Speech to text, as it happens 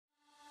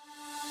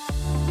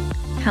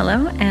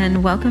Hello,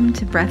 and welcome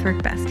to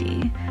Breathwork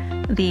Bestie,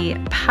 the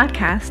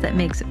podcast that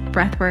makes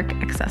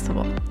breathwork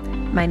accessible.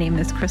 My name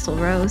is Crystal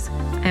Rose.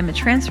 I'm a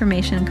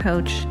transformation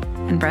coach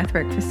and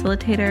breathwork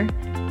facilitator,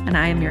 and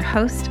I am your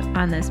host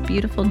on this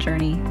beautiful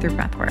journey through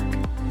breathwork.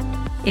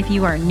 If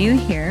you are new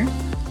here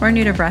or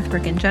new to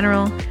breathwork in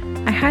general,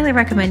 I highly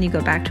recommend you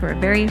go back to our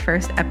very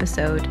first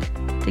episode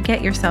to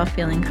get yourself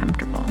feeling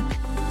comfortable.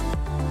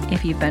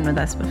 If you've been with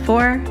us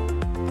before,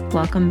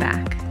 welcome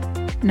back.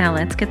 Now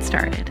let's get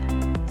started.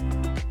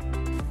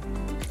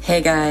 Hey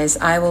guys,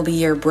 I will be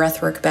your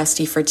breathwork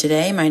bestie for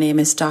today. My name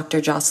is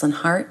Dr. Jocelyn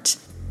Harte.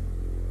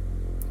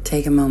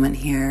 Take a moment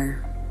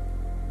here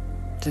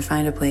to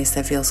find a place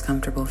that feels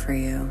comfortable for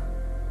you.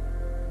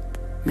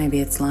 Maybe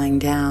it's lying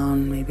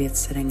down, maybe it's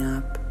sitting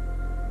up.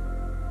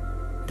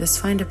 Just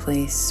find a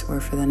place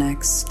where for the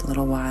next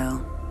little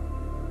while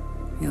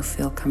you'll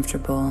feel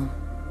comfortable.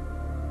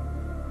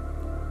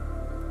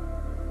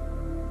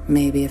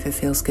 Maybe if it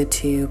feels good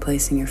to you,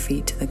 placing your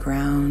feet to the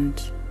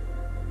ground.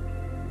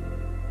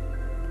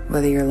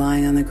 Whether you're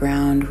lying on the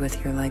ground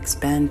with your legs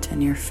bent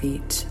and your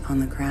feet on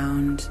the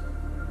ground,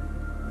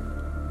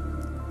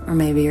 or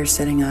maybe you're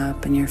sitting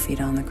up and your feet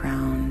on the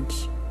ground.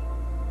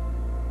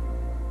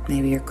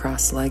 Maybe you're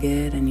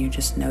cross-legged and you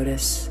just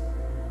notice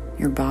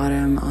your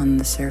bottom on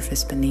the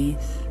surface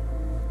beneath.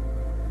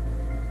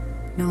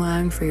 And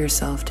allowing for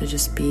yourself to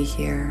just be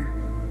here,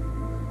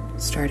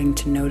 starting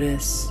to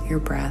notice your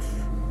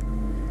breath,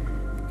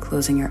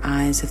 closing your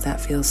eyes if that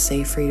feels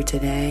safe for you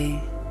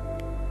today.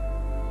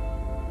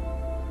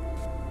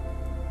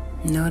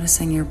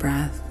 Noticing your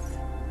breath,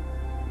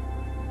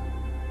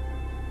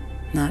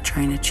 not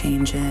trying to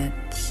change it,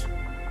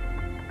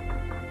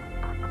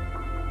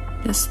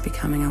 just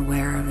becoming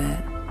aware of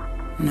it,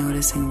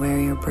 noticing where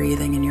you're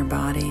breathing in your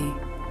body.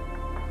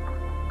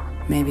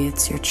 Maybe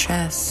it's your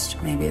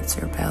chest, maybe it's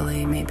your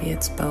belly, maybe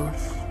it's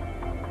both.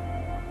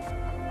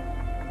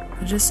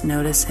 But just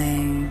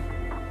noticing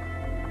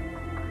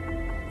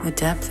the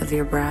depth of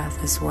your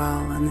breath as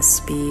well and the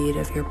speed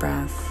of your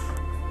breath.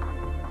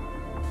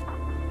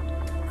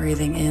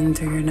 Breathing in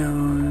through your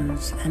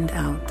nose and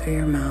out through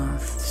your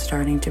mouth,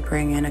 starting to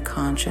bring in a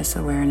conscious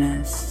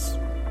awareness.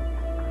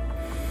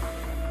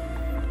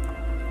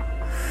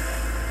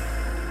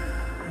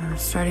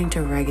 Starting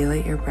to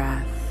regulate your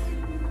breath.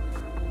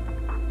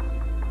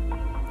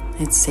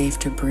 It's safe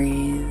to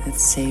breathe,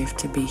 it's safe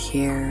to be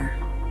here.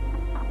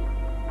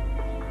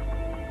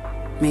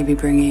 Maybe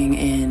bringing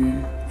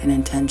in an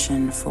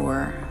intention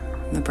for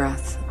the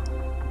breath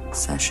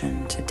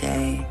session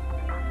today.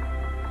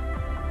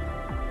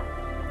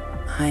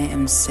 I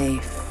am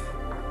safe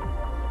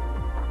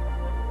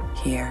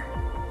here.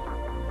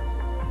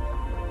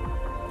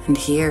 And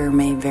here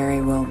may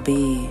very well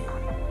be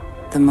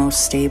the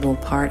most stable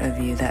part of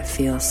you that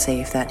feels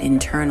safe, that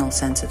internal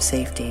sense of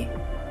safety.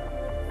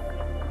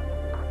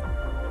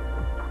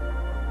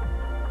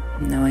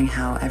 Knowing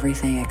how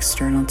everything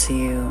external to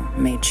you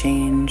may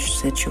change,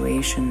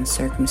 situations,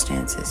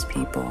 circumstances,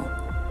 people.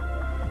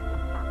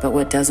 But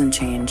what doesn't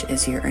change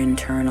is your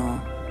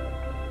internal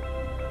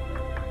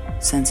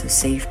sense of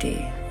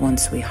safety.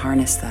 Once we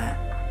harness that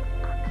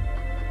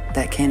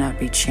cannot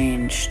be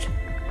changed.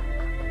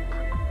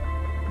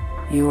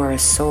 You are a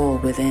soul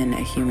within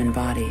a human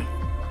body.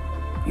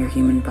 Your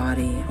human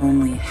body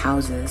only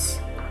houses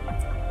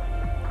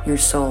your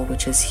soul,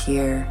 which is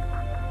here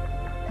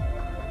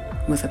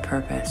with a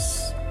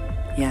purpose.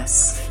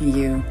 Yes,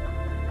 you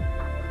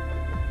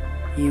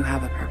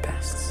have a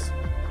purpose,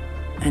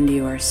 and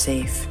you are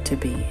safe to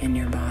be in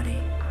your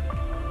body.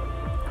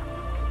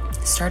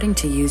 Starting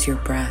to use your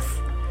breath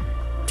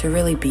to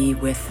really be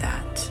with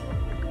that.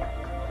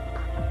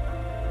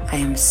 I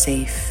am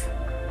safe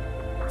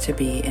to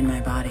be in my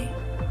body.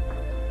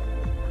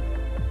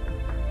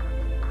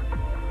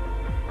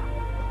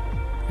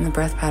 And the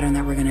breath pattern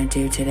that we're going to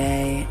do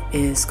today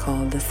is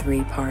called the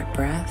 3-part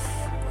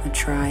breath, the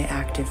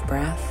tri-active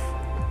breath.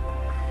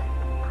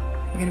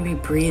 You're going to be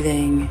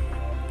breathing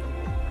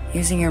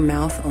using your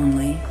mouth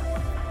only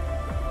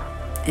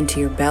into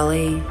your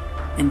belly,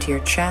 into your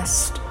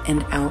chest,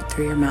 and out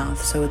through your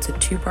mouth. So it's a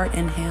 2-part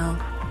inhale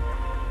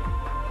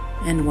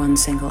and 1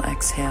 single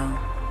exhale.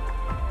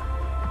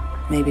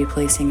 Maybe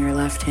placing your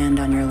left hand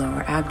on your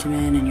lower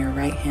abdomen and your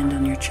right hand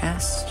on your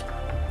chest.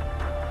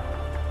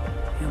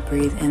 You'll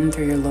breathe in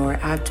through your lower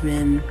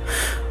abdomen,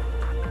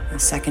 a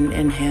second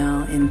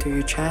inhale in through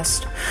your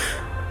chest,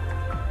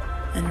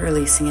 and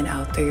releasing it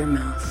out through your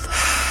mouth.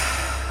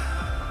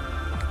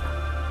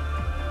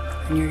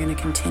 And you're going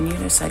to continue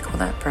to cycle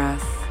that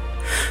breath.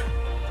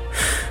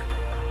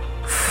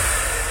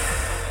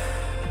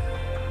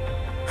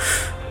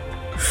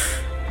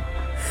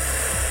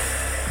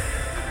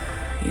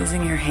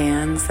 Using your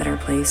hands that are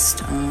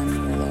placed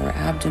on your lower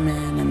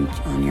abdomen and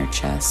on your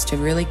chest to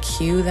really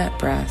cue that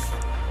breath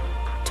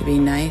to be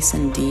nice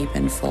and deep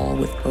and full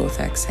with both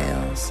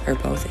exhales or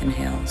both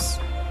inhales.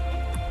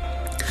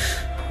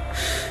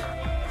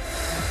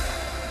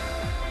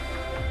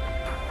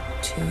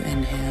 Two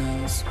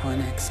inhales,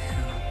 one exhale.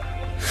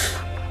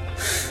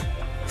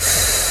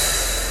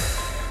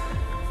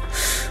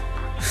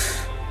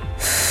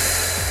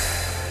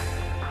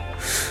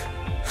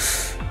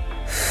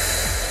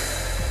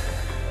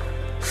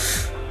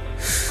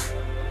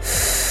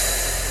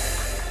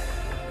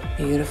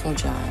 Beautiful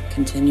job.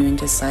 Continuing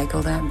to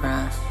cycle that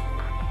breath.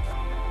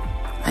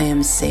 I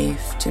am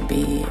safe to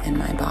be in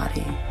my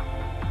body.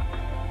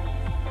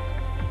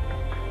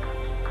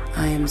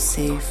 I am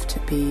safe to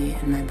be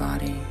in my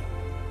body.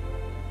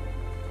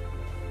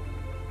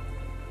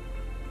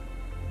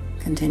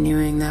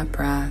 Continuing that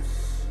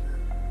breath.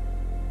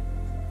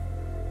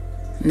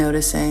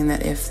 Noticing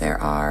that if there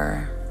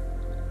are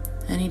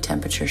any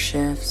temperature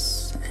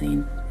shifts,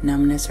 any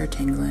numbness or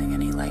tingling,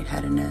 any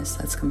lightheadedness,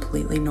 that's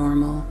completely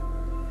normal.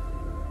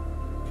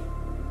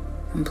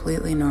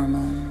 Completely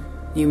normal.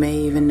 You may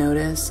even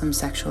notice some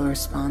sexual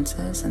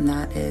responses, and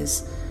that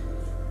is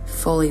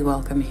fully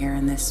welcome here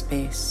in this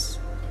space.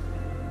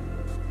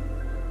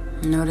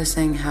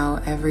 Noticing how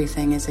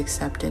everything is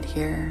accepted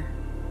here.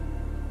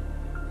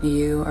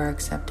 You are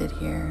accepted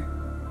here.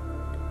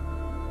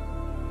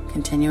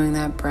 Continuing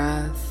that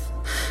breath.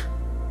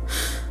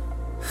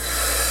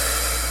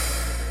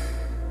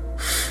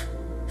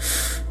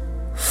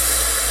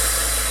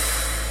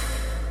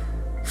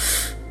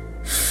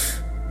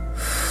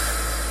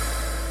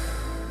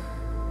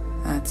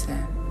 That's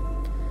it.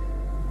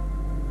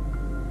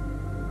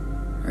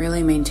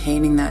 Really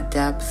maintaining that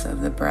depth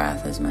of the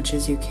breath as much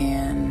as you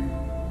can.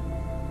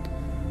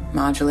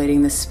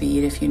 Modulating the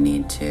speed if you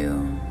need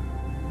to.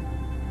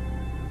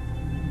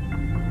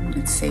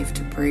 It's safe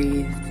to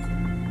breathe.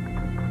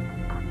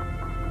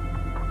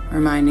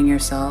 Reminding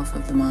yourself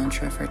of the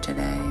mantra for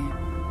today.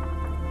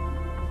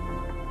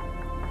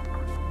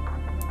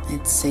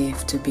 It's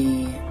safe to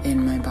be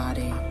in my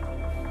body.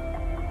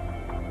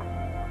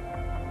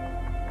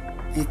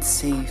 It's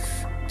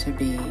safe to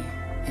be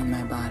in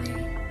my body.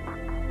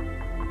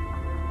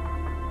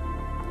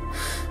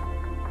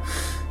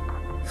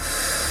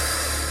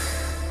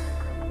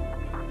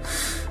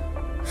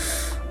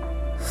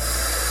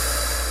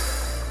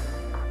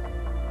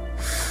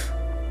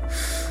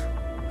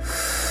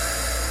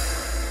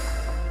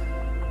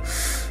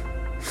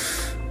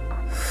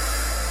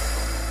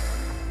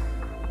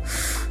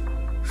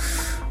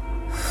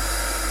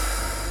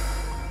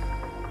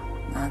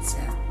 That's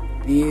it.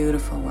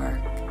 Beautiful work.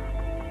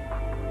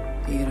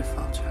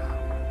 Beautiful job.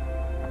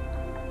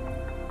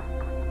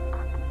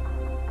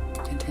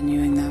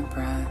 Continuing that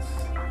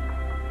breath.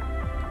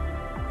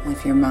 And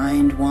if your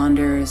mind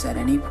wanders at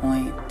any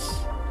point,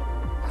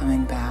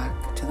 coming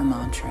back to the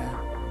mantra,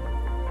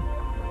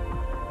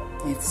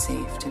 it's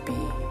safe to be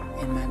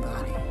in my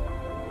body.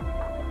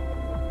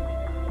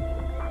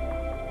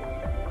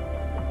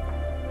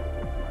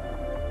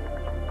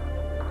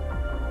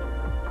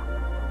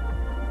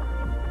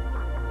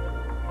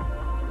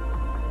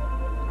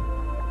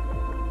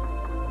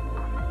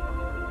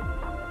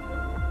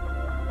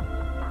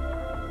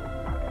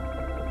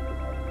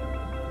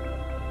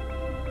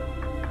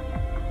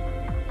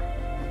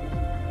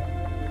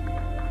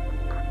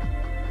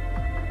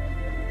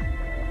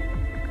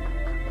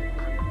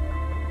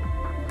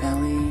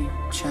 Belly,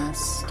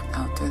 chest,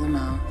 out through the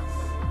mouth.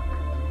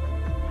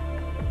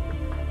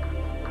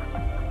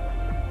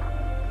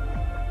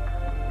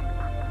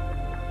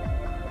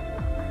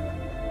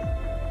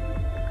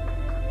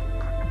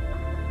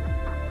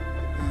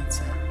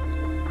 That's it.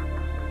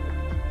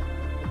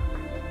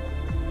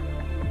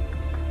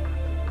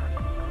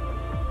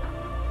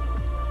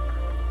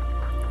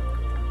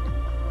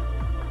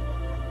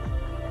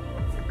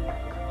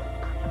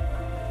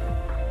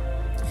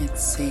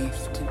 It's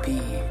safe to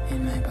be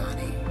in my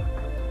body.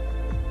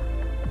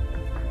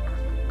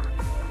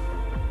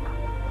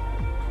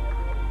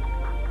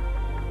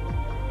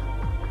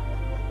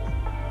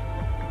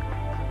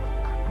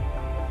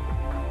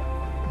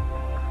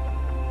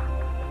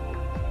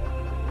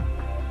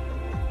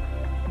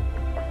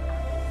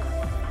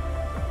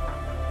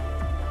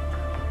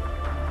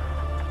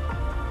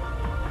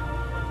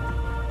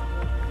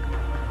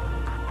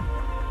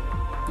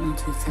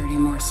 Into 30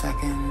 more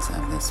seconds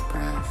of this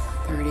breath.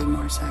 30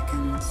 more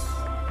seconds.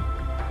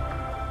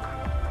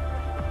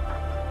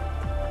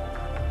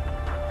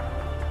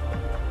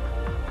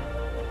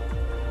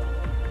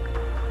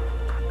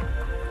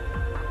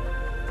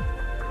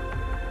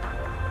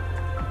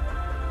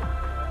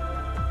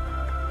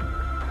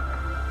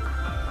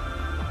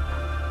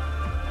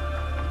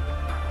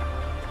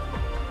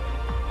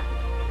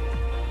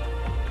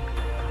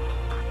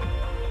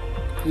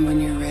 And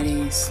when you're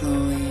ready,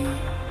 slowly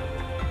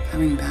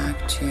coming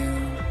back to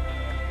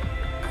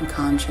a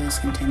conscious,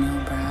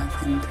 continual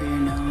breath in through your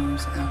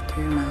nose, out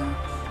through your mouth,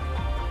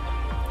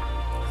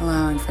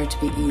 allowing for it to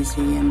be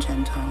easy and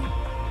gentle.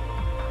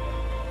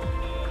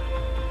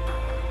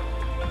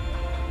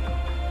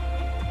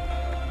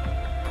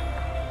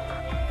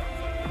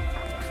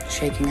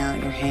 Shaking out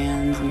your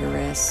hands and your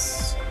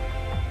wrists,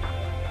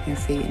 your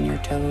feet and your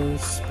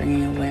toes,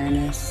 bringing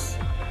awareness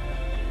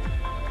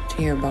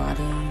to your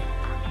body.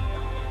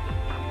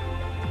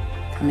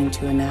 Coming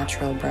to a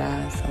natural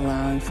breath,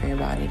 allowing for your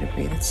body to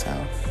breathe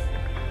itself.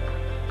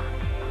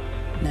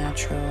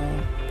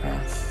 Natural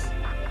breath.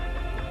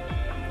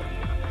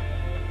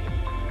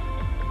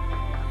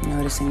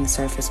 Noticing the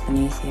surface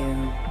beneath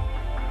you.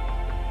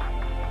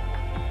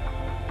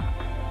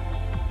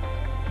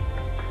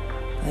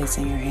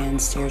 Placing your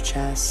hands to your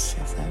chest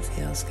if that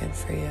feels good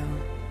for you.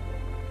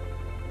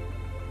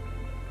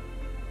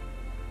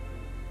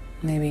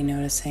 Maybe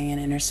noticing an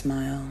inner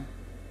smile.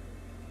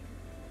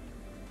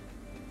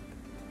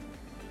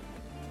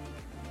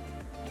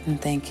 And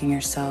thanking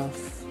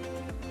yourself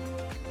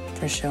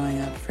for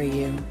showing up for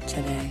you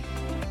today.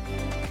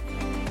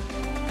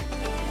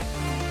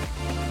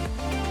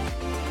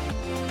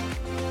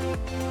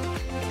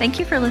 Thank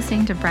you for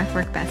listening to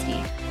Breathwork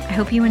Bestie. I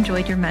hope you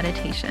enjoyed your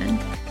meditation.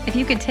 If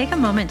you could take a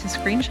moment to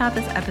screenshot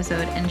this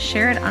episode and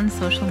share it on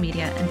social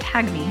media and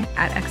tag me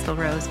at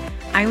 @XLRose,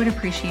 I would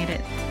appreciate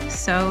it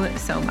so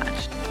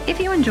much. If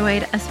you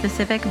enjoyed a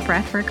specific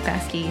Breathwork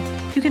Bestie,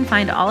 you can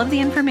find all of the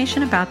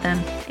information about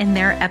them in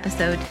their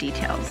episode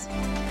details.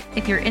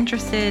 If you're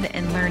interested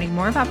in learning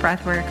more about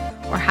breathwork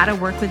or how to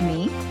work with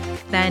me,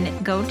 then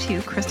go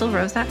to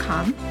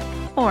crystalrose.com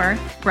or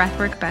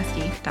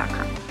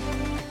breathworkbestie.com.